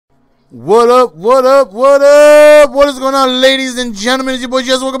What up, what up, what up? What is going on, ladies and gentlemen? It's your boy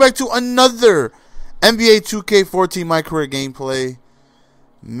Jess. Welcome back to another NBA 2K14 My Career gameplay.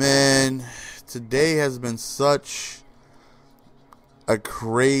 Man, today has been such a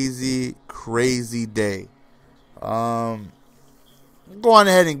crazy day. Go on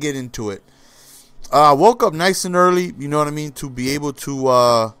ahead and get into it. I woke up nice and early, you know what I mean, to be able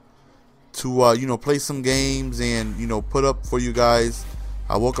to play some games and, put up for you guys.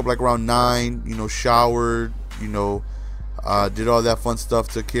 I woke up like around 9, showered, did all that fun stuff,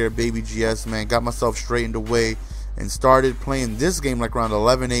 took care of baby GS, man, got myself straightened away and started playing this game like around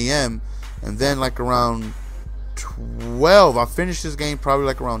 11 a.m. and then like around 12, I finished this game probably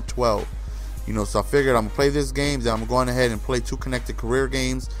like around 12, so I figured I'm going to play this game, then I'm going ahead and play 2 connected career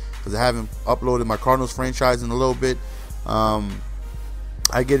games because I haven't uploaded my Cardinals franchise in a little bit.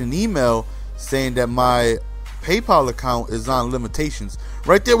 I get an email saying that my PayPal account is on limitations.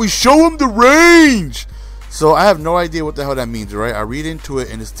 Right there, we show them the range. So I have no idea what the hell that means, right? I read into it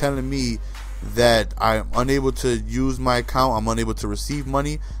and it's telling me that I'm unable to use my account. I'm unable to receive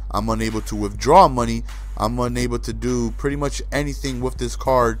money. I'm unable to withdraw money. I'm unable to do pretty much anything with this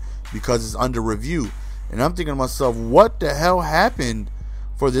card because it's under review. And I'm thinking to myself, what the hell happened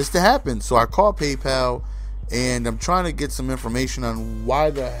for this to happen? So I call PayPal and I'm trying to get some information on why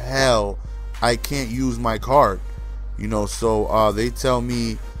the hell I can't use my card, so they tell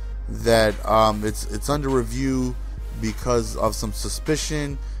me that it's under review because of some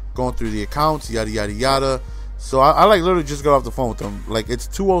suspicion going through the accounts, yada yada yada. So I like literally just got off the phone with them. Like, it's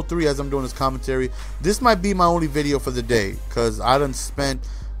 2:03 as I'm doing this commentary. This might be my only video for the day because I done spent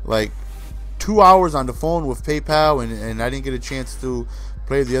like 2 hours on the phone with PayPal and I didn't get a chance to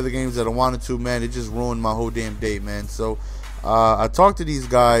play the other games that I wanted to. Man, it just ruined my whole damn day, man. So I talked to these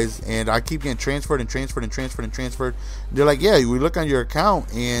guys and I keep getting transferred. They're like, yeah, we look on your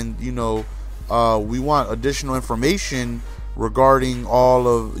account and we want additional information regarding all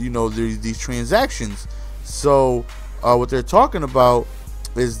of these transactions. So what they're talking about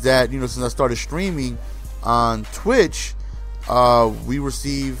is that since I started streaming on Twitch, we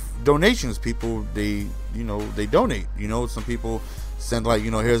receive donations. People they donate. Some people send like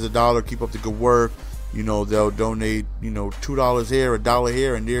here's $1, keep up the good work. They'll donate, $2 here, $1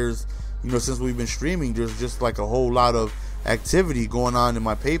 here, and there's, since we've been streaming, there's just like a whole lot of activity going on in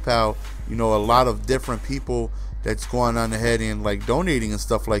my PayPal, a lot of different people that's going on ahead and like donating and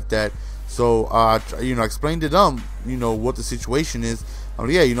stuff like that. So, I explained to them, what the situation is.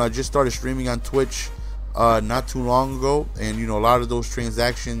 I just started streaming on Twitch, not too long ago, and, a lot of those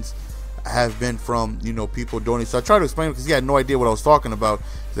transactions have been from people donating. So I tried to explain it because he had no idea what I was talking about.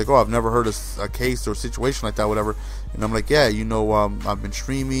 He's like, oh, I've never heard of a case or a situation like that, whatever. And I'm like, yeah, I've been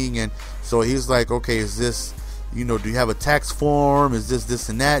streaming. And so he's like, okay, is this, do you have a tax form? Is this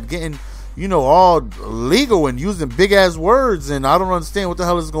and that? Getting all legal and using big ass words, and I don't understand what the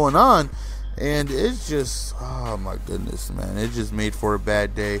hell is going on. And it's just, oh my goodness, man, it just made for a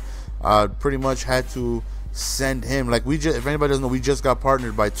bad day. I pretty much had to send him, like, if anybody doesn't know, we just got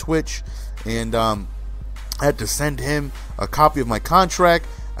partnered by Twitch, and I had to send him a copy of my contract.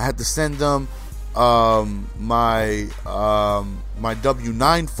 I had to send them my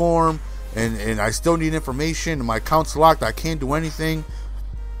W-9 form, and I still need information. My account's locked. I can't do anything.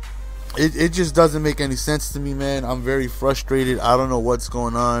 It just doesn't make any sense to me, man. I'm very frustrated. I don't know what's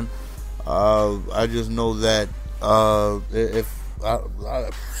going on. I just know that I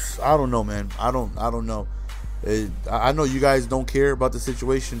don't know, man. I don't know. I know you guys don't care about the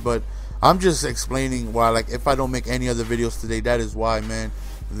situation, but I'm just explaining why. Like, if I don't make any other videos today, that is why, man.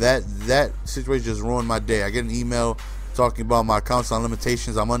 That situation just ruined my day. I get an email talking about my accounts on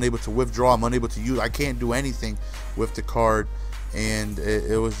limitations. I'm unable to withdraw. I'm unable to use. I can't do anything with the card, and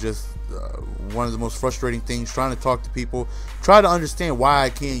it was just one of the most frustrating things. Trying to talk to people, try to understand why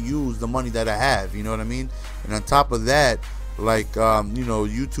I can't use the money that I have. You know what I mean? And on top of that, like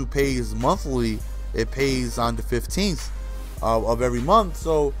YouTube pays monthly. It pays on the 15th of every month,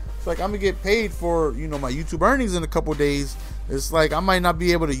 so it's like I'm gonna get paid for my YouTube earnings in a couple days. It's like I might not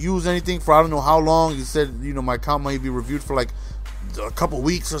be able to use anything for I don't know how long. You said my account might be reviewed for like a couple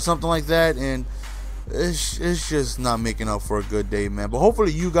weeks or something like that, and it's just not making up for a good day, man. But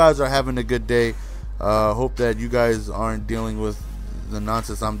hopefully you guys are having a good day. Hope that you guys aren't dealing with the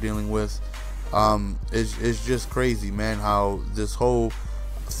nonsense I'm dealing with. It's just crazy, man, how this whole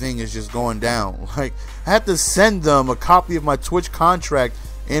thing is just going down. Like, I had to send them a copy of my Twitch contract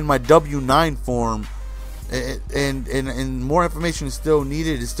and my W-9 form, and more information is still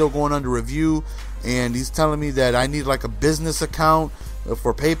needed. It's still going under review, and he's telling me that I need like a business account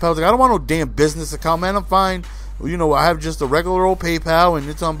for PayPal. Like, I don't want no damn business account, man. I'm fine you know, I have just a regular old PayPal, and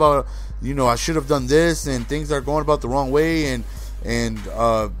it's talking about, you know, I should have done this, and things are going about the wrong way, and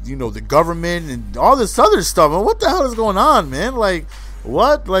you know, the government and all this other stuff. What the hell is going on, man? Like,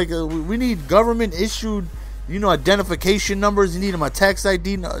 what? Like, we need government issued, you know, identification numbers. You need my tax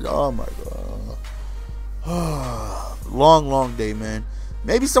ID. Oh my god. Long day, man.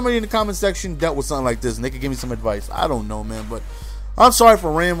 Maybe somebody in the comment section dealt with something like this and they could give me some advice. I don't know, man, but I'm sorry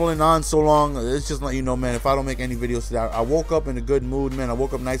for rambling on so long. It's just like, you know, man, if I don't make any videos today, I woke up in a good mood, man. I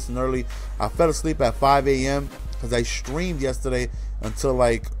woke up nice and early. I fell asleep at 5 a.m. because I streamed yesterday until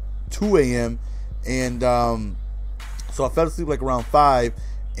like 2 a.m. And so I fell asleep like around 5,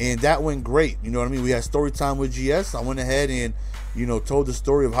 and that went great. You know what I mean? We had story time with GS. I went ahead and, you know, told the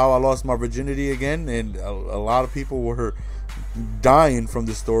story of how I lost my virginity again, and a lot of people were dying from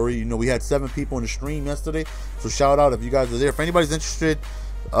the story. You know, we had 7 people in the stream yesterday, so shout out if you guys are there. If anybody's interested,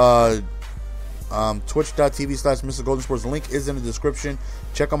 twitch.tv/MrGoldenSports. Link is in the description.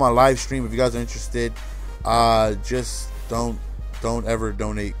 Check out my live stream if you guys are interested. Just don't ever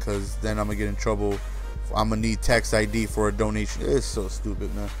donate, because then I'm gonna get in trouble. I'm gonna need tax ID for a donation. It's so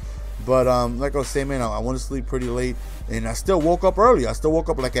stupid, man. But like I was saying, man, I went to sleep pretty late, and I still woke up early. I still woke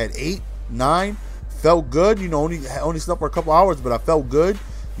up like at 8, 9. Felt good, you know. Only slept for a couple hours, but I felt good.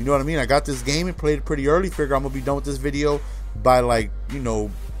 You know what I mean? I got this game and played it pretty early. Figure I'm gonna be done with this video by like, you know,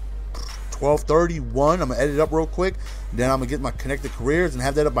 12:30, 1. I'm gonna edit it up real quick. Then I'm gonna get my connected careers and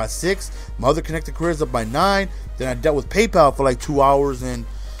have that up by 6. My other connected careers up by 9. Then I dealt with PayPal for like 2 hours, and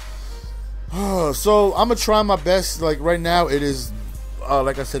so I'm gonna try my best. Like right now, it is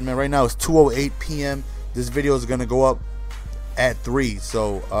like I said, man. Right now it's 2:08 p.m. This video is gonna go up at 3.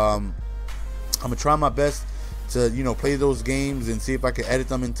 So I'm gonna try my best to, you know, play those games and see if I can edit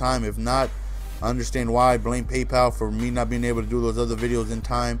them in time. If not, I understand why. I blame PayPal for me not being able to do those other videos in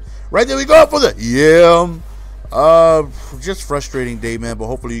time. Right there we go for the just frustrating day, man. But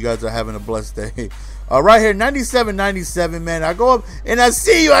hopefully you guys are having a blessed day. Right here, 97-97, man. I go up and I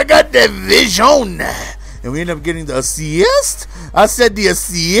see you. I got the vision, and we end up getting the assist. I said the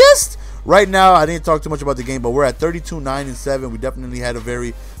assist. Right now, I didn't talk too much about the game, but we're at 32-9-7. We definitely had a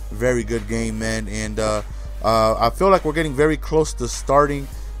very, very good game, man. And I feel like we're getting very close to starting.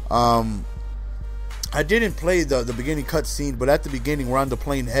 I didn't play the beginning cutscene, but at the beginning, we're on the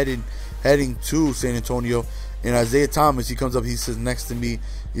plane heading to San Antonio. And Isaiah Thomas, he comes up, he sits next to me.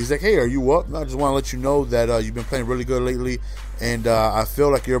 He's like, hey, are you up? I just want to let you know that you've been playing really good lately, and I feel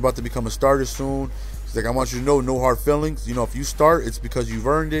like you're about to become a starter soon. He's like, I want you to know, no hard feelings. You know, if you start, it's because you've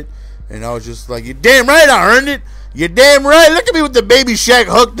earned it. And I was just like, you're damn right I earned it. You're damn right. Look at me with the Baby Shaq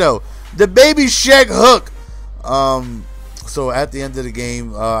hook, though. The Baby Shaq hook. So at the end of the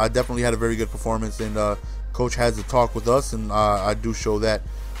game, I definitely had a very good performance, and Coach has a talk with us, and I do show that.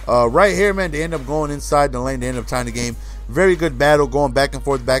 Right here, man, they end up going inside the lane. They end up tying the game. Very good battle, going back and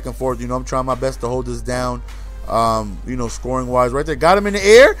forth, back and forth. You know, I'm trying my best to hold this down, you know, scoring-wise. Right there, got him in the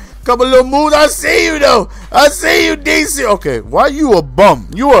air. Couple little moves. I see you, though. I see you, DC. Okay, why you a bum?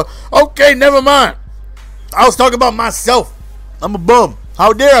 Okay, never mind. I was talking about myself. I'm a bum.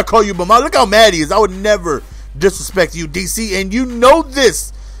 How dare I call you a bum? Look how mad he is. I would never disrespect you, DC, and you know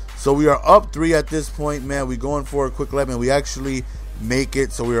this. So we are up 3 at this point, man. We going for a quick 11. We actually make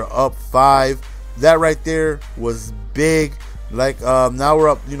it, so we are up 5. That right there was big. Like now we're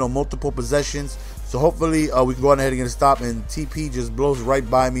up, you know, multiple possessions. So hopefully we can go ahead and get a stop. And TP just blows right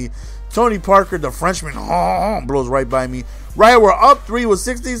by me. Tony Parker, the Frenchman, blows right by me. Right here, we're up 3 with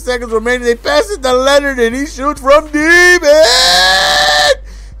 16 seconds remaining. They pass it to Leonard, and he shoots from deep. And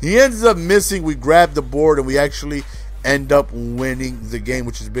he ends up missing. We grab the board, and we actually end up winning the game,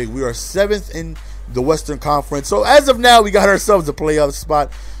 which is big. We are 7th in the Western Conference. So as of now, we got ourselves a playoff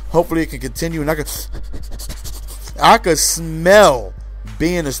spot. Hopefully it can continue, and I could smell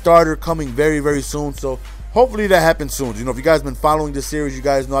being a starter coming very, very soon. So hopefully that happens soon. You know, if you guys have been following this series, you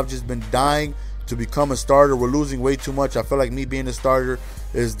guys know I've just been dying to become a starter. We're losing way too much. I feel like me being a starter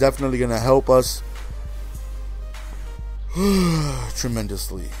is definitely going to help us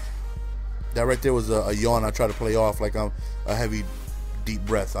tremendously. That right there was a yawn I try to play off like I'm a heavy, deep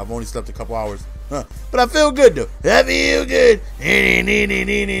breath. I've only slept a couple hours. But I feel good, though. I feel good. And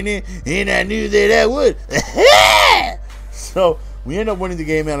I knew that I would. So we end up winning the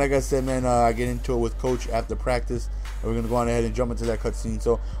game, man. Like I said, man, I get into it with Coach after practice. And we're going to go on ahead and jump into that cutscene.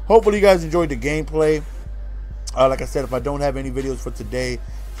 So hopefully you guys enjoyed the gameplay. Like I said, if I don't have any videos for today,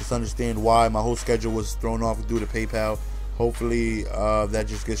 just understand why. My whole schedule was thrown off due to PayPal. Hopefully that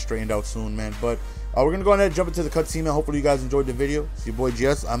just gets straightened out soon, man. But we're going to go ahead and jump into the cutscene, man. Hopefully you guys enjoyed the video. It's your boy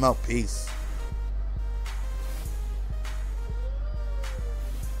GS. I'm out. Peace.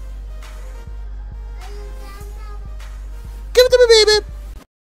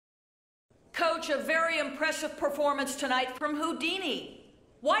 Coach, a very impressive performance tonight from Houdini.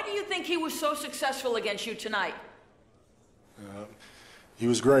 Why do you think he was so successful against you tonight? He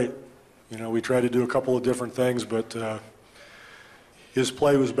was great. You know, we tried to do a couple of different things, but his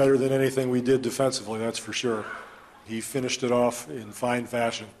play was better than anything we did defensively, that's for sure. He finished it off in fine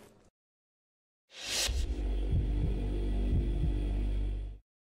fashion.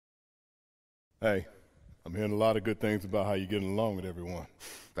 Hey, I'm hearing a lot of good things about how you're getting along with everyone.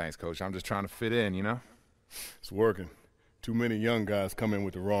 Thanks, Coach. I'm just trying to fit in, you know? It's working. Too many young guys come in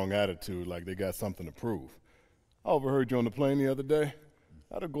with the wrong attitude, like they got something to prove. I overheard you on the plane the other day.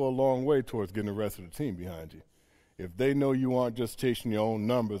 That'll go a long way towards getting the rest of the team behind you. If they know you aren't just chasing your own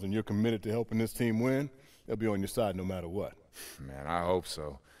numbers and you're committed to helping this team win, they'll be on your side no matter what. Man, I hope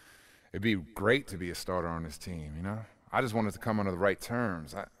so. It'd be great to be a starter on this team, you know? I just want it to come under the right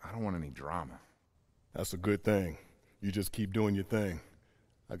terms. I don't want any drama. That's a good thing. You just keep doing your thing.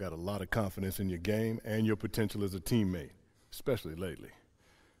 I got a lot of confidence in your game and your potential as a teammate, especially lately.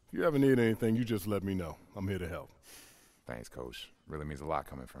 If you ever need anything, you just let me know. I'm here to help. Thanks, Coach. Really means a lot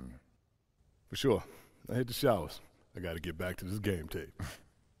coming from you. For sure. I hit the showers. I got to get back to this game tape.